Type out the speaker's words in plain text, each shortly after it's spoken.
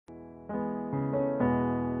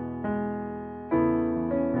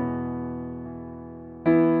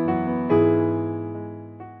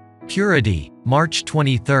Purity, March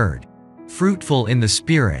 23. Fruitful in the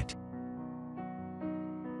Spirit.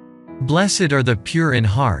 Blessed are the pure in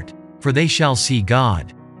heart, for they shall see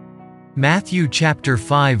God. Matthew chapter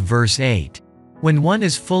 5 verse 8. When one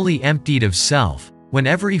is fully emptied of self, when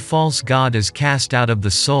every false god is cast out of the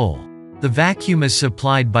soul, the vacuum is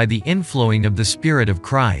supplied by the inflowing of the Spirit of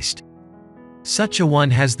Christ. Such a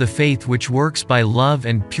one has the faith which works by love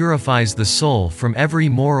and purifies the soul from every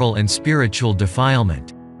moral and spiritual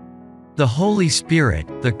defilement. The Holy Spirit,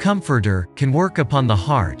 the Comforter, can work upon the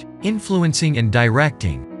heart, influencing and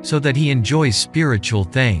directing, so that he enjoys spiritual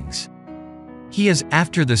things. He is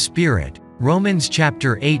after the Spirit, Romans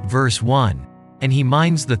chapter 8 verse 1, and he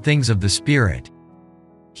minds the things of the Spirit.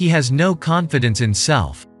 He has no confidence in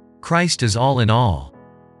self. Christ is all in all.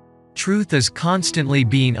 Truth is constantly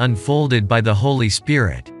being unfolded by the Holy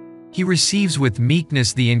Spirit. He receives with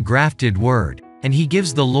meekness the engrafted word, and he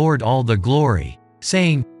gives the Lord all the glory,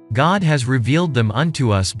 saying, God has revealed them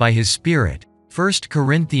unto us by his Spirit. 1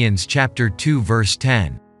 Corinthians chapter 2 verse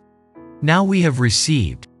 10. Now we have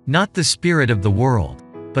received, not the spirit of the world,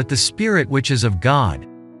 but the Spirit which is of God,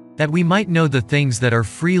 that we might know the things that are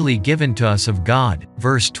freely given to us of God.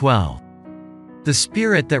 Verse 12. The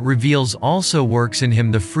Spirit that reveals also works in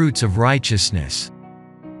him the fruits of righteousness.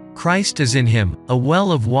 Christ is in him, a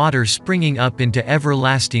well of water springing up into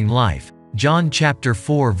everlasting life. John chapter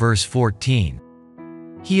 4 verse 14.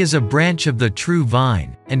 He is a branch of the true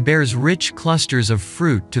vine, and bears rich clusters of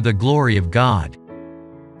fruit to the glory of God.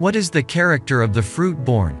 What is the character of the fruit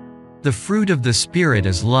borne? The fruit of the Spirit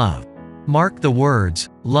is love. Mark the words,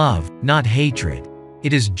 love, not hatred.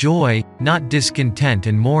 It is joy, not discontent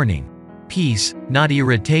and mourning. Peace, not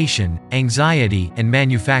irritation, anxiety and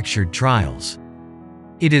manufactured trials.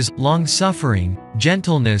 It is long-suffering,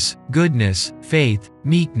 gentleness, goodness, faith,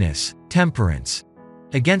 meekness, temperance.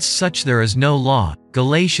 Against such there is no law.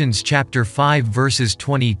 Galatians chapter 5 verses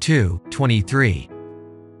 22, 23.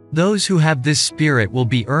 Those who have this Spirit will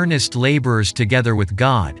be earnest laborers together with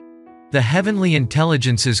God. The heavenly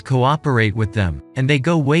intelligences cooperate with them, and they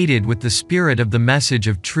go weighted with the spirit of the message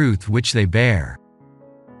of truth which they bear.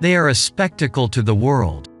 They are a spectacle to the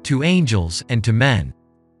world, to angels, and to men.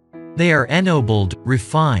 They are ennobled,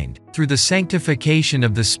 refined, through the sanctification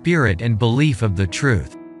of the Spirit and belief of the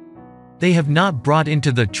truth. They have not brought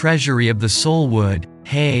into the treasury of the soul wood,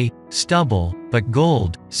 hay, stubble, but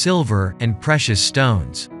gold, silver, and precious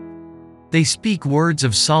stones. They speak words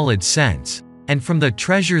of solid sense, and from the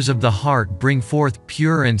treasures of the heart bring forth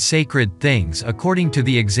pure and sacred things according to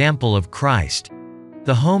the example of Christ.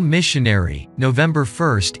 The Home Missionary, November 1,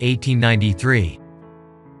 1893.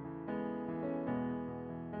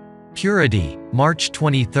 Purity, March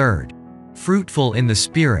 23. Fruitful in the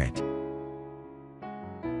Spirit.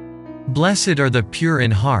 Blessed are the pure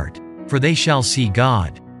in heart, for they shall see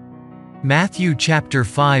God. Matthew chapter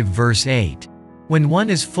 5 verse 8. When one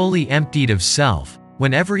is fully emptied of self,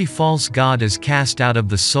 when every false god is cast out of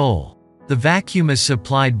the soul, the vacuum is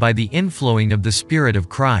supplied by the inflowing of the Spirit of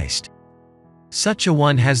Christ. Such a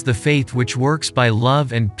one has the faith which works by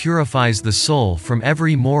love and purifies the soul from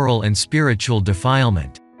every moral and spiritual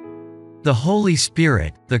defilement. The Holy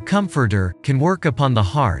Spirit, the Comforter, can work upon the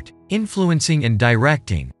heart, influencing and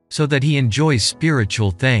directing, so that he enjoys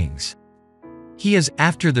spiritual things. He is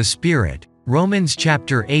after the Spirit, Romans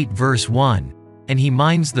chapter 8 verse 1, and he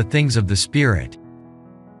minds the things of the Spirit.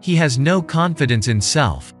 He has no confidence in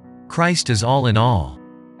self. Christ is all in all.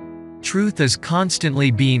 Truth is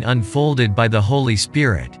constantly being unfolded by the Holy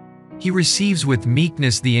Spirit. He receives with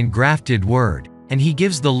meekness the engrafted word, and he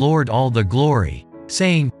gives the Lord all the glory,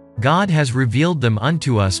 saying, God has revealed them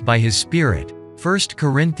unto us by his Spirit. 1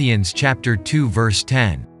 Corinthians chapter 2 verse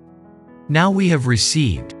 10. Now we have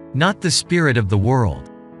received, not the spirit of the world,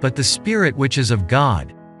 but the Spirit which is of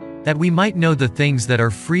God, that we might know the things that are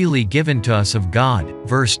freely given to us of God.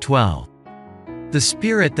 Verse 12. The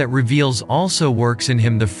Spirit that reveals also works in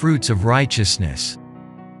him the fruits of righteousness.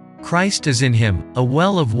 Christ is in him, a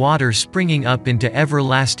well of water springing up into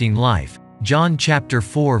everlasting life. John chapter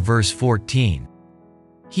 4 verse 14.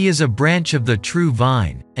 He is a branch of the true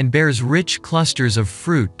vine, and bears rich clusters of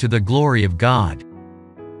fruit to the glory of God.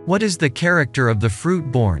 What is the character of the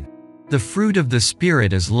fruit borne? The fruit of the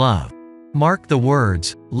Spirit is love. Mark the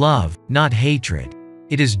words, love, not hatred.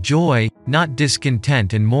 It is joy, not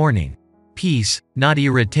discontent and mourning. Peace, not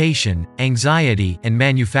irritation, anxiety and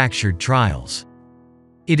manufactured trials.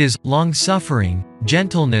 It is long-suffering,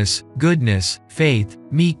 gentleness, goodness, faith,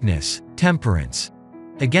 meekness, temperance.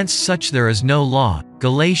 Against such there is no law.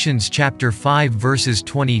 Galatians chapter 5 verses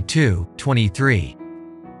 22, 23.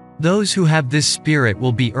 Those who have this Spirit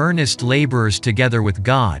will be earnest laborers together with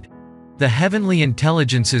God. The heavenly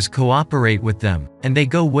intelligences cooperate with them, and they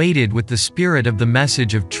go weighted with the spirit of the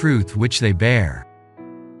message of truth which they bear.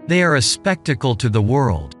 They are a spectacle to the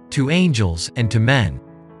world, to angels, and to men.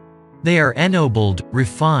 They are ennobled,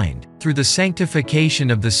 refined, through the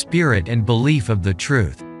sanctification of the Spirit and belief of the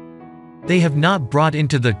truth. They have not brought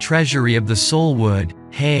into the treasury of the soul wood,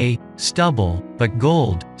 hay, stubble, but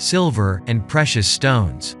gold, silver, and precious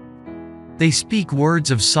stones. They speak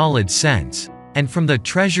words of solid sense, and from the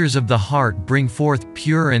treasures of the heart bring forth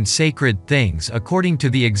pure and sacred things according to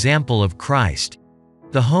the example of Christ.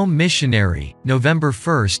 The Home Missionary, November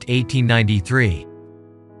 1, 1893.